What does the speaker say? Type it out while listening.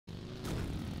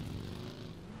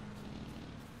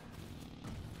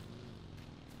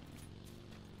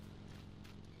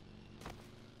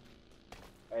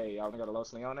Hey, y'all got a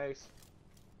Los Leones?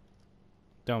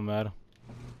 Don't matter.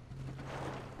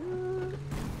 Don't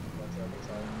tell me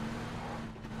so.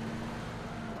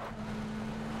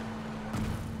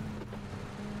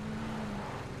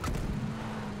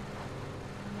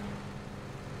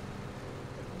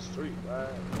 In the street, right?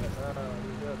 Yes,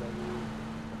 we good, baby.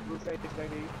 Blue face,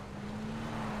 baby.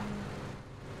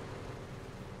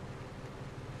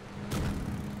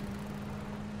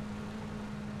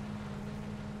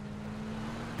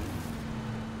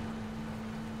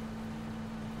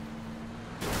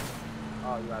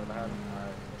 Oh, you right behind me?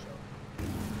 Alright, for sure.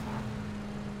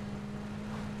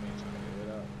 Ain't trying to get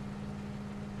it up.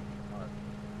 Alright.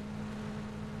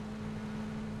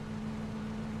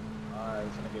 Alright,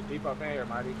 it's gonna get deep up in here,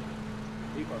 Mighty.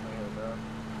 Deep up in here, bro.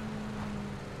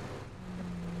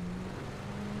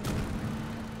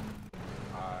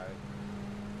 Alright.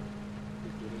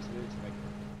 Let's do this bitch. Make it.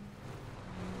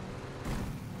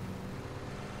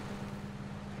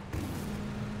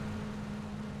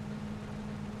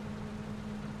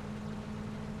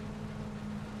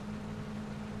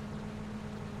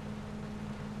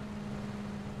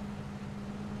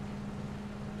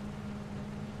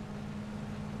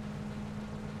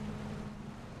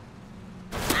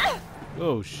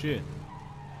 Oh shit.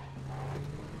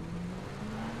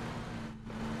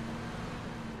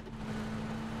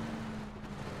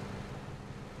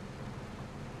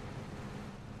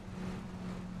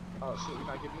 Oh shit, we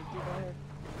not getting this deep in here?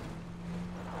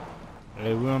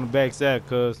 Hey, we on the back side,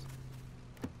 cuz.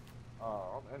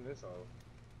 Oh, I'm in this hole.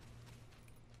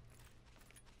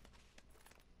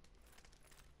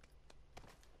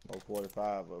 Oh,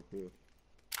 45 up here.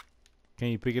 Can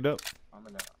you pick it up?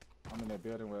 I'm in that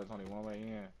building where it's only one way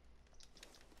in.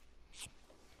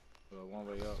 So one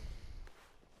way up.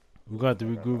 We're gonna have to I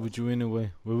got regroup about with you 6.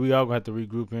 anyway. Well, we all gonna have to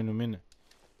regroup in a minute.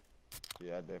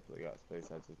 Yeah, I definitely got space.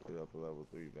 I just put up a level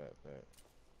 3 backpack.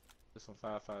 There's some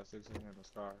 5.56 in here in the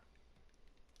scar.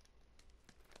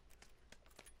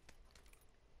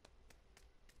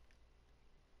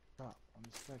 Stop. I'm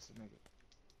just flexing, nigga.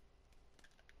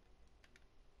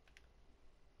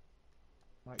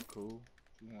 Might cool.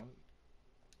 If you want it.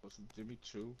 Put some Jimmy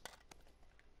Choo.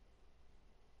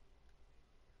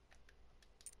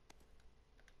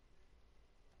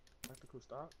 Tactical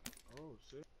stock? Oh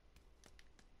shit.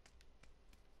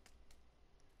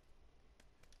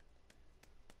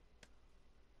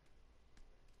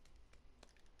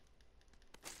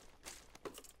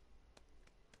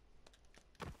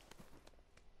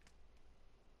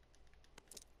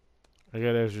 I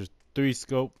got extra 3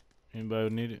 scope. Anybody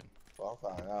need it? Well, I'm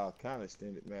finding out kind of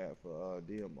extended map for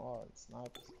DMR and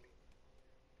snipers.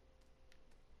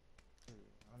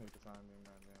 I need to find them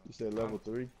You said goddamn. level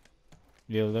 3?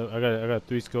 Yeah, I got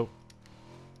 3 scope.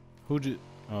 Who just?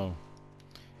 Oh,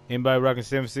 anybody rocking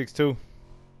 7.62?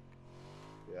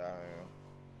 Yeah, I am.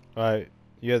 All right,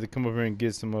 you have to come over here and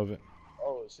get some of it.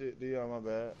 Oh shit, DR, my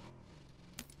bad.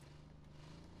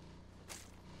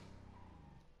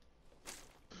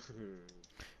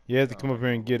 You have to Sound come over like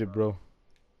here and Uncle get it, Brown. bro.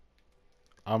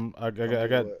 Come get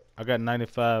what? I got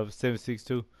 95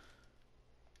 7.62.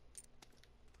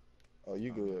 Oh, you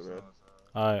Sound good, so bro?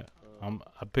 All right,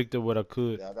 I picked up what I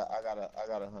could. Yeah, I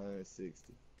got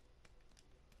 160.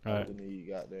 All I right, would need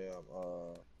goddamn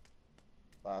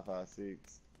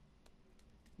 5.56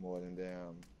 more than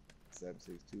damn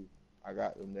 7.62. I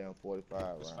got them damn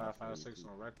 45 It's rounds for me 5.56 too.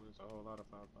 on record. It's a whole lot of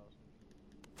 5.56.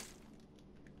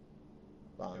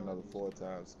 Found Yeah, another 4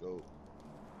 times scope.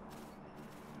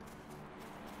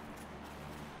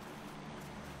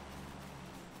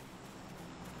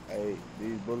 Hey,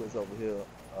 these bullets over here,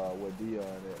 where Dion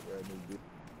at, bro, new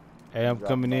hey, he I'm dropped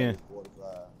coming about in. his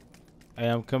 45. Hey,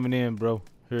 I'm coming in, bro.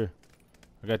 Here,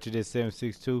 I got you that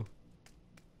 7.62,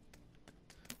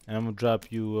 and I'm gonna drop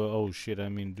you. Oh shit, I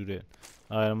didn't mean to do that.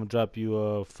 All right, I'm gonna drop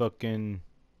you fucking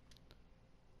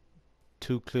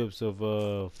 2 clips of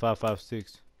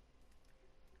 5.56.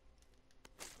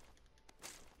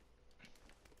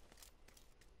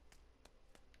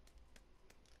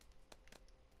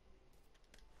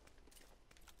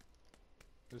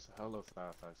 There's a hell of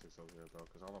 5.56 over here, bro.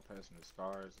 Cause all I'm passing is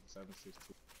scars and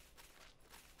 7.62.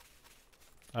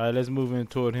 All right, let's move in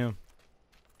toward him.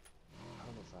 Hell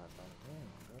of 5.5.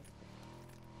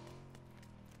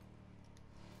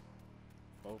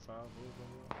 Damn, bro. 4.5 moves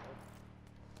over here.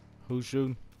 Who's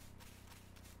shooting?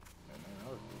 And then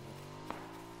other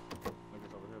people.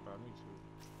 Niggas over here by me too.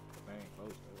 But they ain't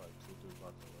close. They like 2-3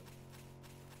 blocks away.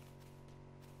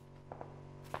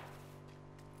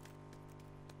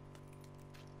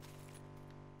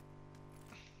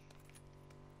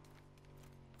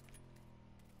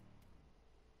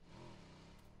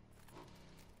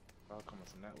 Y'all come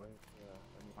coming from that way. Yeah,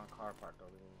 I need my car parked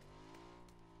over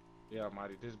here. Yeah,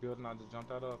 Mighty, this building I just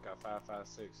jumped out of got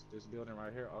 556. This building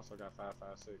right here also got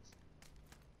 556.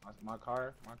 My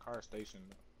car stationed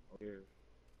over here.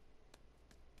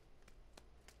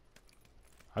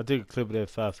 I take a clip of that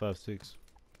 556.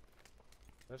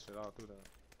 That shit all through there.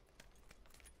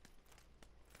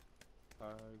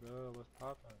 Tiger, what's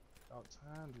poppin'? About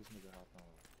time this nigga hop on.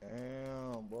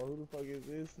 Damn, boy, who the fuck is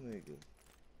this nigga?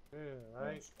 Yeah,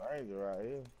 right? Stranger right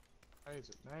here.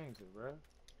 Danger, bruh.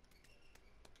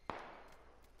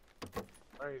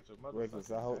 Stranger,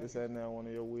 Reckless, I hope this ain't now one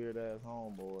of your weird ass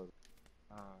homeboys.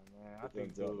 Ah, man, I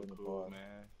think dude cool,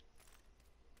 man.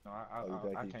 No,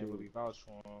 I can't really vouch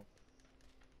for him.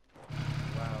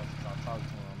 Wow, since I talked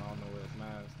to him, I don't know where his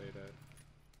mind stayed at.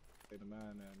 Stay the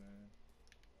mind at, man.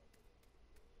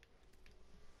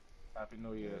 Happy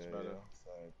New Year's, brother.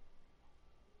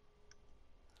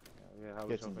 Yeah, how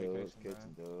was your vacation, man?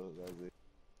 Catching dubs, that's it.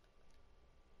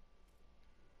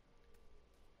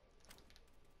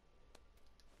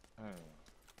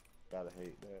 Gotta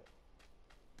hate that.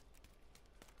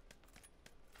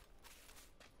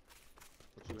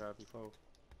 What you happy for?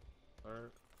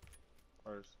 Third?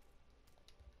 First?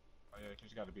 Oh yeah, 'cause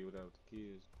you gotta be with the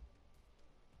kids.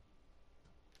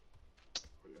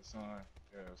 Oh, your son.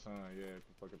 Yeah, son, yeah, if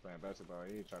you fucking playing basketball,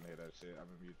 he ain't trying to hear that shit. I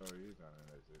remember you told me he was trying to hear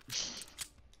that shit.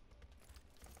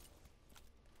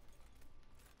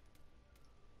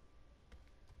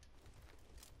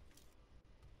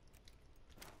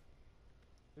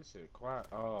 This shit quiet.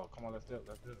 Oh, come on, let's do it.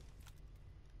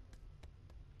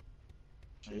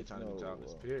 He trying to job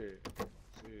this period.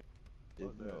 Shit.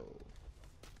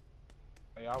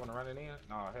 Hey, y'all wanna run it in?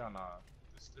 No, hell no.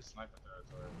 This sniper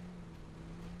territory.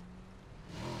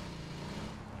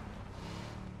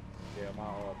 Yeah,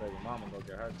 my baby mama go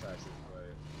get her taxes, but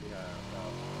we have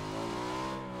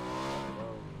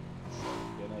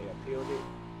then they appealed it,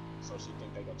 so she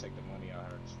think they gonna take the money out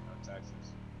of her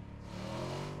taxes.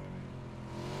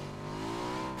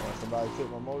 Somebody took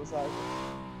my motorcycle?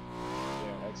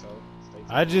 Yeah, XO.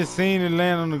 I just seen it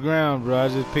land on the ground, bro. I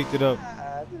just picked it up. This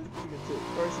nigga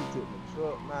first he took my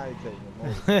truck, now he taking the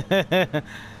motorcycle.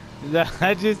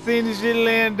 I just seen the shit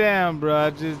laying down, bro. I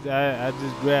just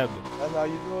grabbed it. That's how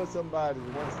you know it's somebody.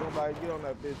 Once somebody get on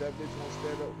that bitch won't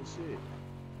stand up for shit.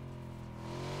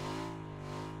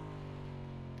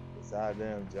 Besides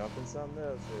them jumping something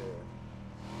else here.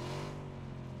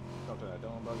 Come to that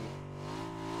dome buggy.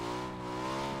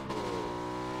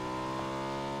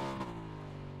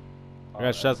 I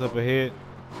got shots up ahead.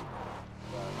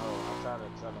 Yeah, I tried to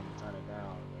tell them to turn it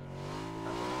down.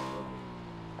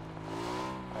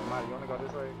 Hey, Mike, you wanna go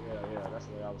this way? Yeah, that's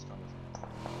the way I was coming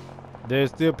from.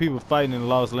 There's still people fighting in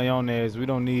Los Leones. We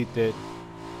don't need that.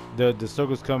 The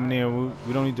circle's coming in.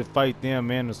 We don't need to fight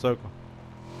them and the circle.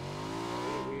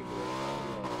 We good,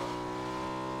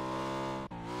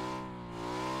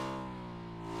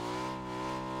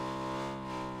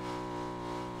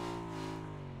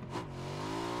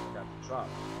 got the drop on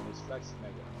this flexing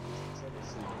nigga.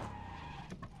 Tennessee.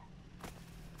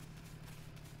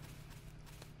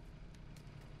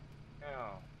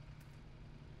 Damn.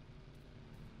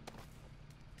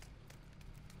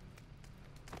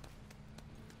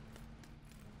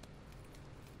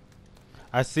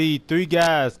 I see 3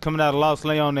 guys coming out of Los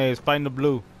Leones fighting the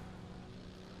blue.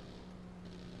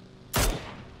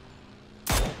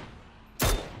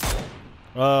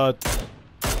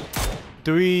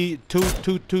 Two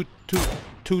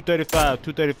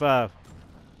 235.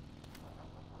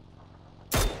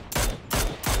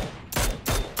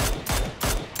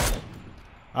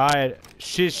 All right,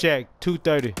 shit shack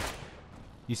 230.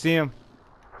 You see him?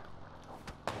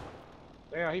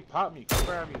 Damn, he popped me.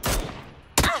 Grab me.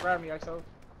 Grab me, XO.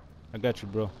 I got you,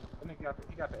 bro. That nigga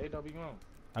he got the AWM.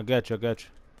 I got you.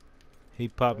 He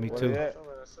popped me too. Yeah.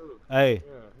 Hey.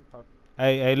 Yeah, he popped me.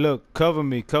 Hey, look, cover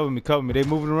me. They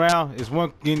moving around. It's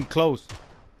one getting close.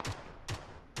 I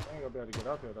ain't gonna be able to get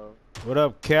up here though. What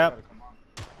up, Cap?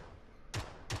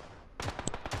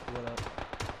 What up?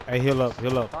 Hey, heal up.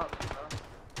 Heal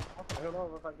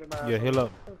over if I get my Yeah, heal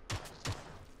up.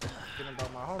 Getting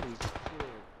about my homies.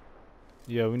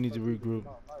 Yeah, we need to regroup.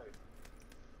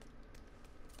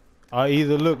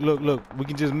 Either look. We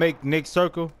can just make next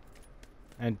circle,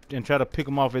 and try to pick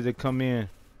them off as they come in.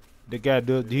 The guy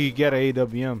he got an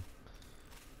AWM.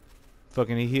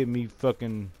 Fucking, he hit me.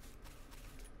 Fucking.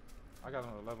 I got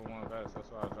on a level 1 vest. That's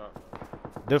why I dropped.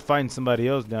 Bro. They're fighting somebody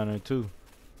else down there too.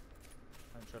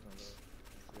 I ain't tripping,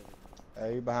 bro.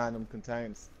 Hey, he behind them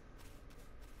containers.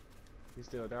 He's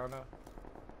still down there?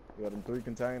 You got them 3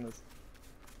 containers.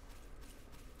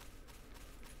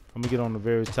 I'm gonna get on the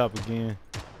very top again.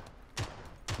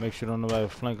 Make sure don't nobody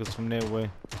flank us from that way.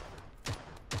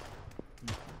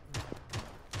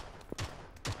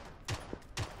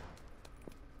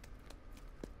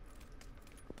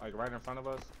 Like right in front of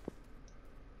us?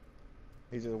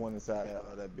 He just went inside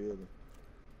that building.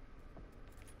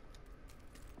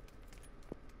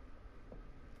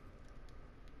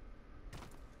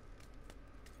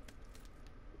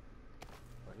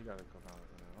 But he gotta come out.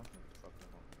 I'm gonna fuck him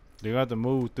up. They got to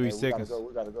move 3 Hey, seconds.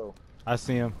 We gotta go. I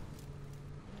see him.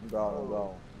 I'm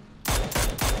gone.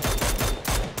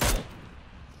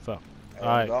 Fuck. Hey, All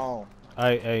right. I'm gone.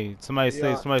 Hey, somebody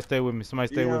stay with me. Somebody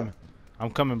stay with me.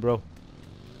 I'm coming, bro.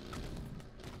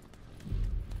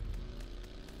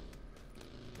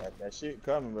 That shit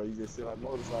coming, bro. You just sit on the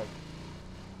motorcycle.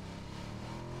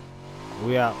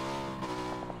 We out.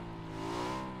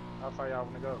 How far y'all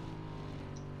wanna go?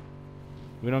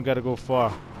 We don't gotta go far.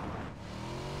 Damn.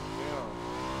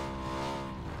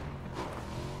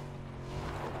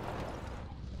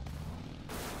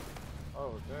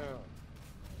 Oh damn.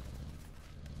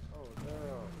 Oh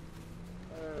damn.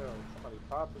 Damn. Somebody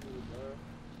popping me,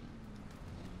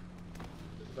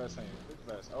 bro. This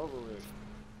best over with.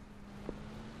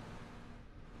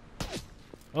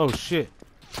 Oh shit.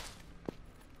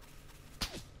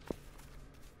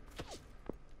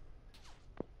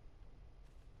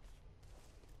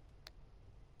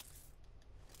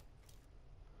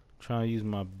 Trying to use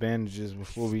my bandages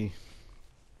before we.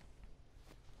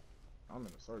 I'm in a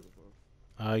circle, bro.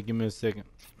 Alright, give me a second.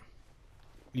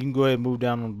 You can go ahead and move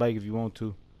down on the bike if you want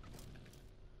to.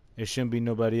 There shouldn't be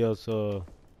nobody else. There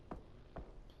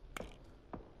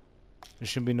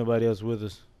shouldn't be nobody else with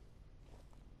us.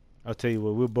 I'll tell you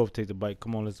what. We'll both take the bike.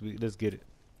 Come on, let's get it.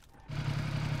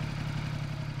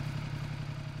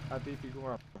 How deep you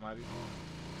going, Mighty?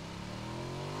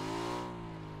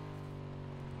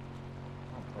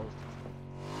 I'm posting.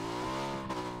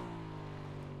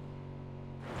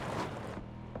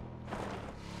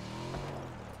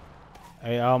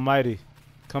 Hey, Almighty,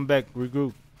 come back,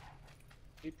 regroup.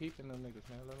 Keep peeping them niggas,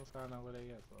 man. Let them find out where they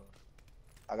at, bro.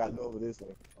 I gotta go over this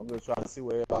way. I'm just trying to see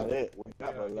where everybody at. You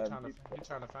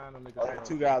trying to find them niggas. Oh,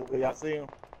 two guys. Y'all see them?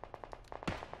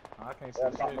 I can't see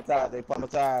shit. They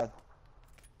palmatized.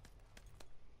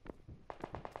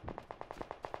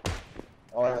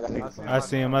 Oh, I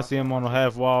see him on the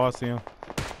half wall. I see him.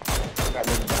 I got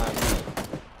niggas behind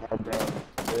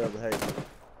me.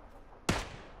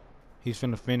 He's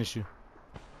finna finish you.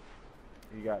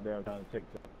 He got down trying to take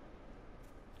the.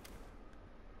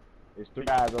 There's 3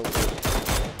 guys over there.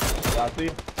 Y'all see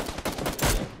him?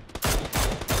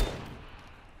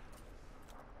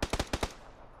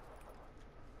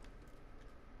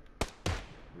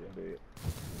 Yeah, dead.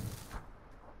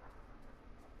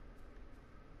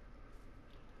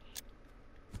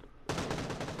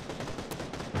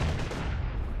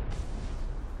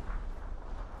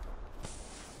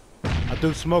 I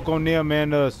threw smoke on them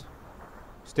and us.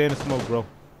 Stay in the smoke, bro.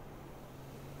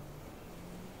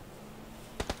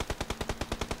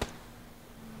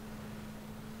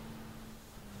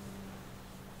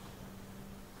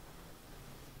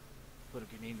 Put a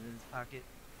grenade in his pocket.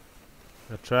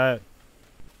 I tried.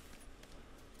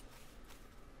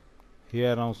 He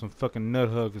had on some fucking nut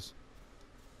huggers.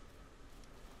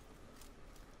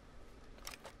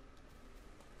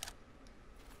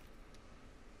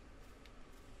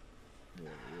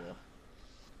 Yeah.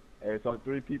 Hey, it's only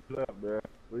 3 people left, bro.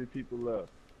 3 people left.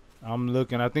 I'm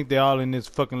looking. I think they all in this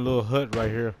fucking little hut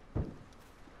right here.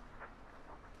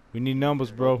 We need numbers,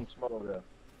 bro. Some smoke over there.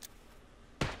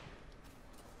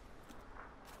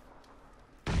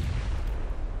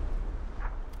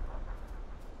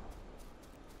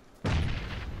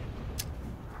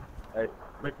 Hey,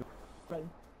 make the thing.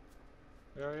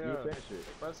 Yeah. Finish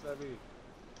it. Press that beat.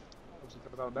 I'm just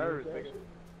about nervous, nigga.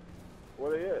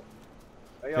 Where they at?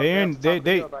 They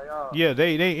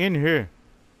in here.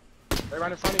 They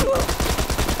right in front of you.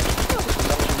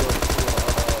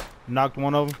 Knocked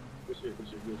one of them. Good shit.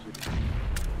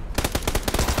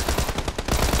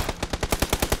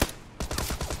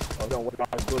 Oh, don't wait on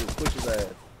his bullets. Push his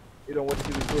ass. He don't wait to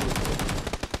see his bullets.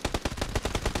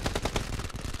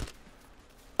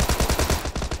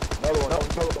 Another one.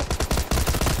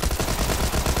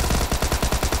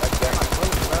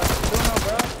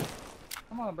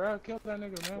 Come on, bro. Kill that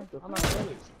nigga, man. I'm not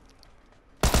bullets.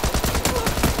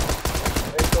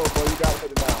 Hey, go, boy. You gotta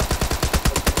put it down.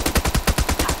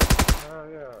 Hell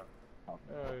yeah.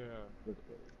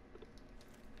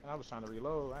 And I was trying to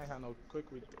reload. I ain't had no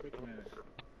quick man.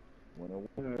 When a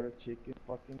winner, chicken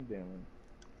fucking dinner.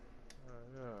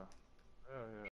 Yeah.